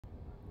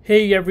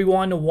Hey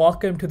everyone,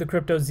 welcome to the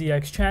Crypto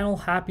ZX channel.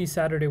 Happy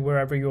Saturday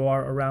wherever you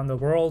are around the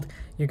world.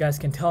 You guys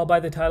can tell by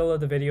the title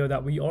of the video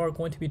that we are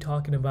going to be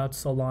talking about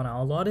Solana.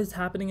 A lot is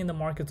happening in the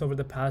markets over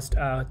the past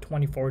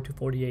 24 to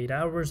 48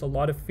 hours. A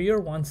lot of fear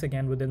once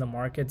again within the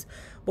markets.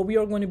 But we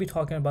are going to be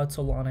talking about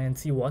Solana and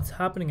see what's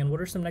happening and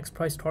what are some next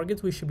price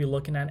targets we should be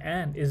looking at,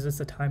 and is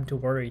this a time to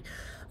worry?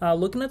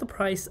 Looking at the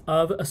price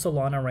of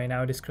Solana right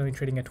now, it is currently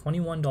trading at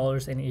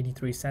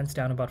 $21.83,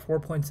 down about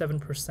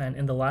 4.7%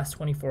 in the last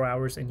 24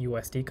 hours in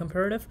USD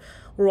comparative.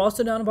 We're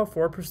also down about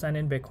 4%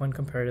 in Bitcoin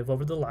comparative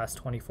over the last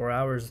 24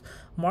 hours.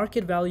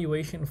 Market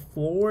valuation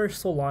for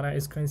Solana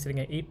is currently sitting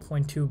at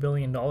 $8.2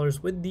 billion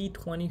with the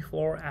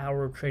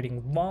 24-hour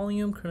trading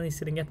volume currently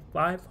sitting at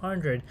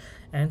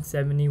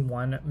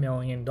 $571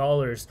 million.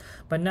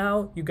 But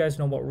now you guys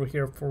know what we're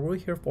here for. We're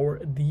here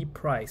for the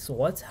price. So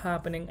what's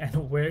happening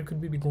and where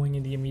could we be going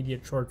in the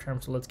immediate short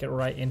term? So let's get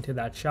right into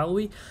that, shall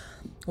we?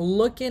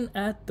 Looking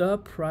at the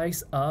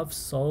price of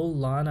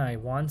Solana,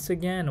 once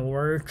again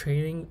we're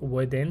trading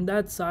within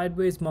that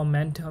sideways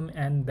momentum,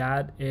 and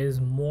that is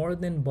more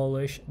than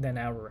bullish than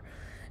ever.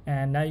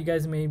 And now you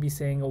guys may be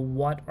saying,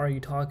 what are you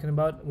talking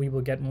about? We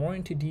will get more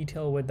into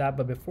detail with that.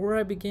 But before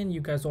I begin, you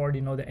guys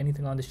already know that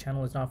anything on this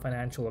channel is not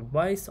financial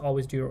advice.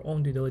 Always do your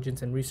own due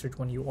diligence and research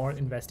when you are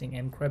investing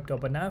in crypto.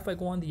 But now if I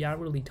go on the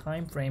hourly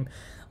time frame,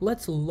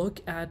 let's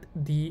look at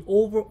the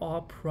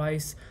overall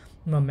price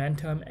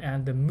momentum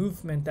and the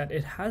movement that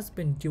it has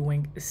been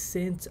doing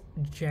since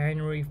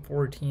January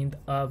 14th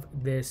of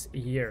this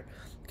year.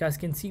 You guys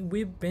can see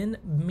we've been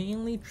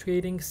mainly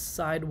trading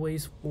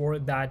sideways for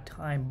that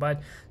time,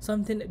 but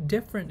something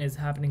different is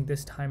happening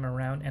this time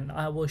around, and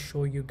I will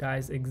show you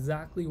guys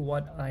exactly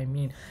what I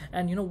mean.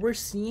 And you know, we're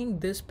seeing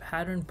this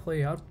pattern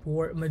play out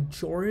for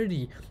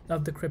majority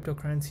of the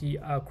cryptocurrency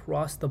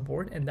across the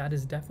board, and that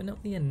is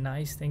definitely a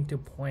nice thing to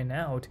point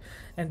out.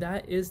 And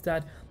that is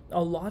that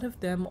a lot of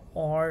them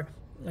are,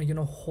 you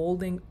know,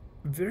 holding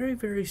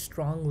very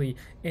strongly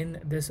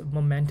in this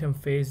momentum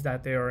phase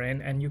that they are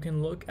in, and you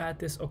can look at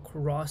this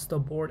across the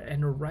board.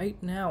 And right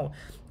now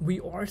we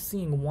are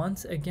seeing,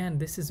 once again,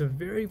 this is a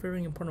very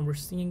important, we're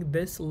seeing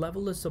this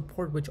level of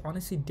support which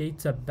honestly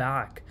dates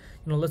back,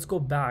 you know, let's go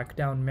back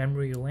down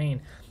memory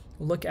lane.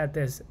 Look at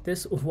this.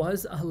 This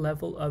was a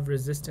level of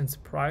resistance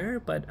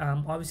prior, but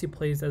obviously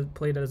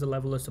played as a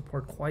level of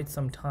support quite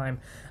some time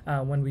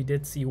when we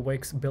did see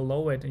wicks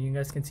below it. And you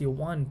guys can see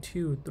 1,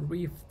 2,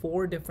 3,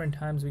 4 different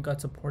times we got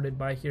supported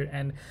by here.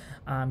 And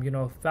you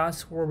know,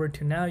 fast forward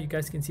to now, you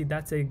guys can see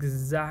that's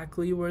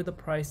exactly where the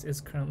price is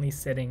currently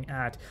sitting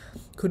at.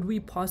 Could we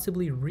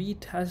possibly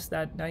retest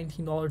that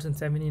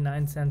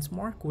 $19.79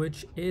 mark,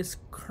 which is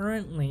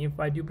currently, if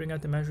I do bring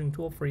out the measuring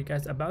tool for you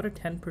guys, about a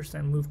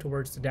 10% move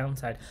towards the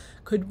downside?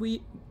 Could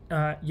we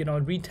you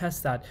know,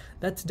 retest that?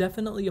 That's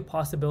definitely a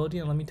possibility,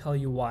 and let me tell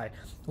you why.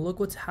 Look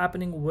what's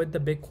happening with the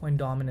Bitcoin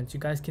dominance. You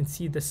guys can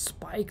see the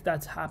spike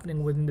that's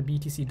happening within the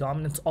BTC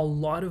dominance. A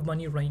lot of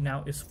money right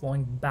now is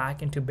flowing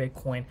back into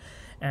Bitcoin,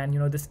 and you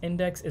know, this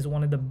index is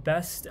one of the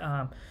best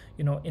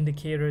you know,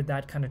 indicator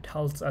that kind of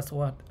tells us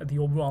what the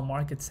overall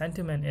market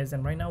sentiment is.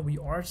 And right now we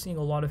are seeing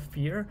a lot of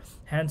fear,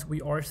 hence we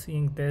are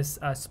seeing this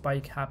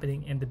spike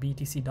happening in the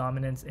BTC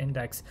dominance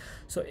index.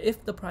 So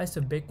if the price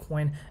of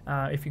Bitcoin,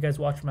 if you guys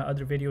watch my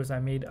other videos, I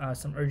made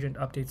some urgent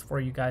updates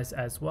for you guys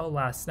as well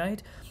last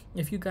night.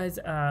 If you guys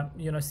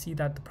you know, see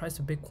that the price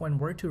of Bitcoin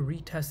were to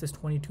retest this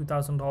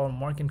 $22,000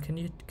 mark and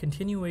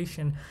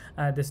continuation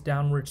this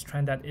downwards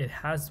trend that it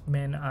has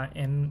been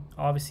in,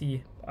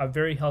 obviously a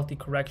very healthy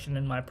correction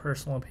in my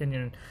personal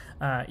opinion,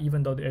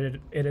 even though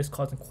it is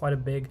causing quite a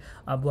big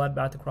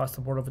bloodbath across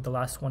the board over the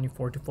last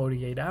 24 to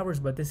 48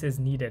 hours. But this is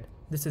needed.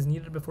 This is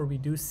needed before we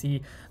do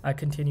see a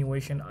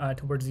continuation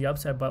towards the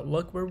upside. But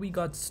look where we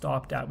got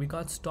stopped at. We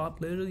got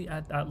stopped literally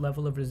at that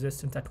level of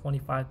resistance at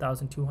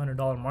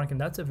 $25,200 mark,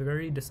 and that's a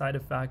very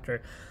decisive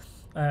factor.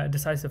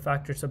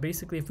 So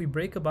basically, if we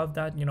break above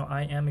that, you know,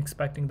 I am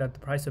expecting that the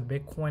price of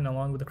Bitcoin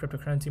along with the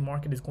cryptocurrency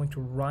market is going to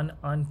run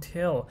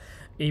until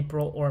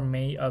April or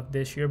May of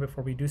this year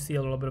before we do see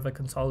a little bit of a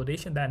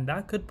consolidation. Then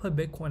that could put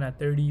Bitcoin at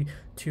 $30,000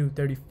 to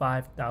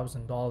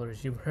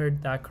 $35,000. You've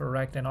heard that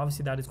correct, and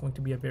obviously that is going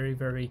to be a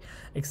very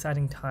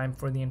exciting time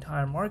for the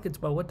entire markets.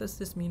 But what does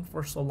this mean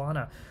for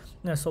Solana?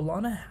 Now,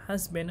 Solana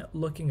has been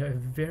looking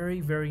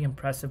very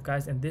impressive,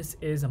 guys, and this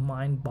is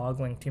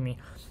mind-boggling to me.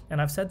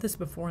 And I've said this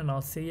before, and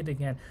I'll say it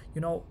again.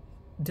 You know,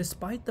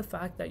 despite the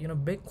fact that, you know,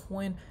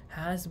 Bitcoin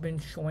has been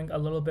showing a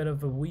little bit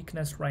of a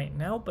weakness right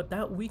now, but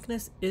that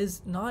weakness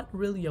is not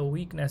really a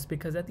weakness,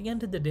 because at the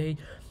end of the day,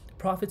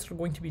 profits are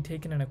going to be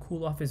taken, and a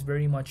cool off is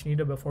very much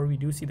needed before we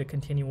do see the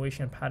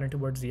continuation pattern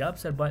towards the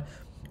upside. But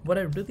what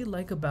I really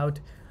like about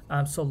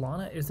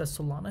Solana is that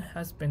Solana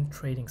has been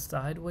trading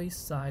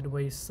sideways,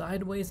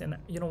 and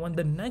you know, when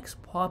the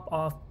next pop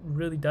off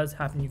really does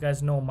happen, you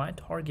guys know my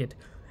target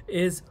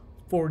is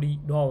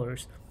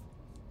 $40.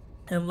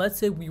 And let's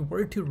say we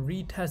were to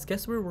retest,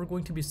 guess where we're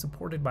going to be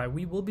supported by?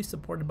 We will be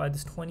supported by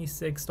this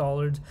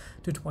 $26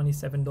 to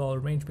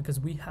 $27 range, because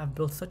we have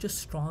built such a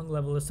strong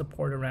level of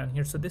support around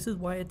here. So this is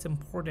why it's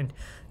important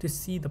to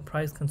see the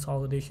price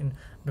consolidation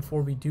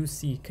before we do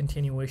see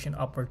continuation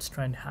upwards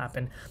trend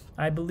happen.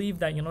 I believe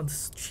that, you know,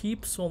 this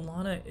cheap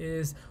Solana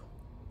is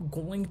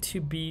going to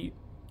be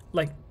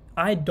like,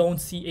 I don't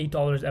see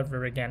 $8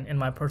 ever again in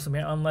my personal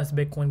opinion, unless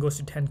Bitcoin goes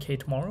to 10K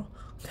tomorrow.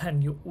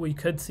 Then we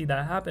could see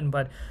that happen.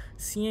 But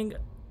seeing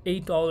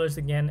 $8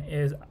 again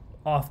is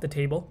off the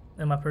table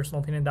in my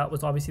personal opinion. That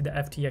was obviously the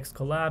FTX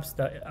collapse,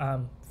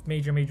 the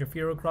major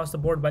fear across the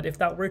board. But if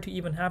that were to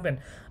even happen,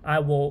 I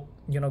will,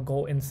 you know,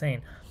 go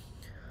insane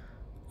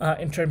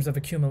in terms of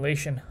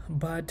accumulation.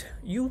 But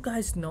you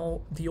guys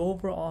know the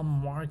overall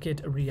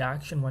market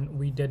reaction when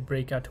we did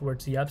break out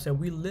towards the upside.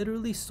 We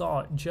literally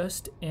saw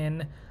just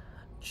in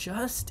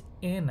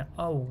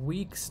a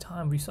week's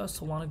time, we saw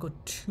Solana go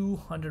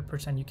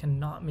 200%. You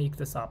cannot make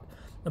this up.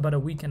 About a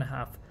week and a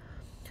half.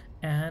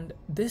 And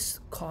this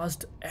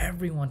caused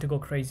everyone to go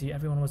crazy.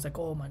 Everyone was like,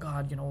 oh my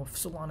God, you know, if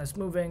Solana is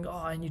moving, oh,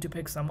 I need to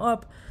pick some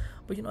up.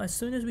 But, you know, as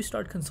soon as we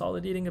start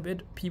consolidating a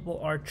bit, people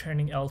are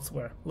turning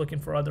elsewhere, looking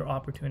for other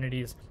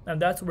opportunities.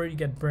 And that's where you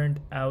get burned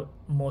out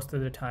most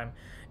of the time.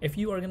 If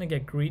you are going to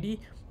get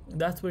greedy,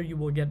 that's where you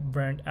will get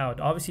burnt out.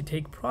 Obviously,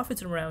 take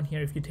profits around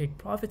here. If you take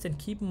profits and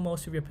keep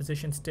most of your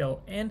position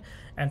still in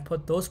and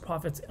put those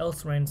profits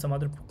elsewhere in some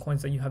other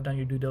coins that you have done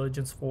your due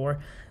diligence for,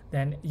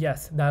 then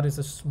yes, that is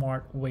a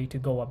smart way to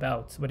go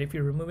about. But if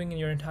you're removing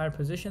your entire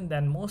position,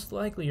 then most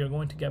likely you're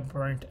going to get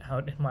burnt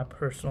out, in my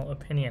personal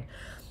opinion.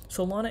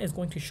 Solana is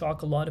going to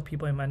shock a lot of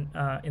people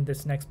in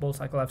this next bull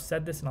cycle. I've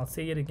said this and I'll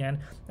say it again.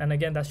 And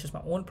again, that's just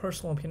my own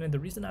personal opinion. The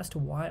reason as to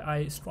why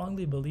I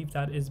strongly believe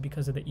that is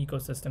because of the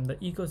ecosystem. The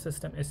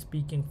ecosystem is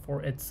speaking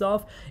for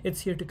itself.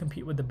 It's here to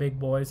compete with the big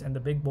boys, and the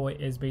big boy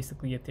is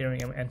basically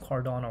Ethereum and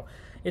Cardano.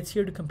 It's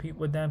here to compete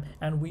with them,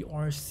 and we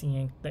are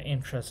seeing the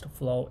interest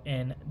flow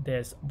in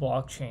this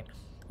blockchain.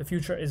 The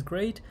future is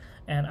great,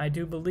 and I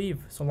do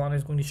believe Solana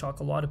is going to shock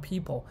a lot of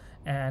people.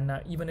 And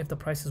even if the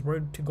prices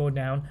were to go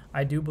down,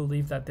 I do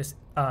believe that this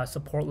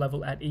support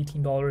level at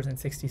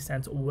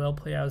 $18.60 will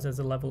play out as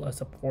a level of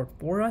support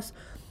for us.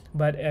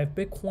 But if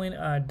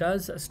Bitcoin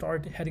does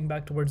start heading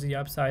back towards the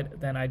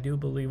upside, then I do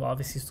believe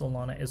obviously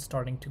Solana is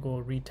starting to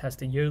go retest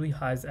the yearly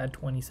highs at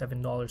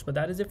 $27. But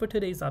that is it for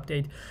today's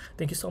update.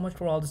 Thank you so much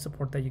for all the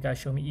support that you guys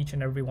show me, each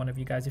and every one of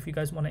you guys. If you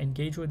guys want to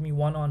engage with me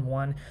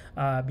one-on-one,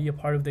 be a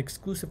part of the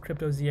exclusive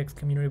Crypto ZX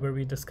community where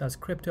we discuss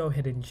crypto,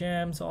 hidden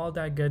gems, all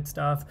that good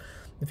stuff.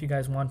 If you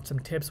guys want some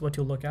tips, what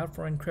to look out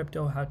for in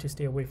crypto, how to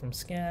stay away from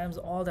scams,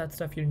 all that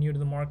stuff, you're new to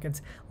the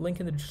markets, link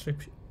in the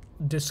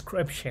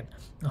description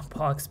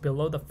box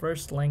below, the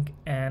first link.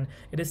 And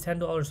it is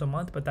 $10 a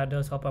month, but that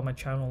does help out my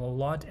channel a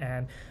lot,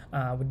 and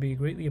would be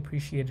greatly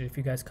appreciated if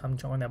you guys come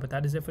join that. But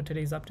that is it for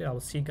today's update. I will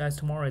see you guys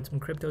tomorrow. It's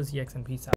been Crypto ZX, and peace out.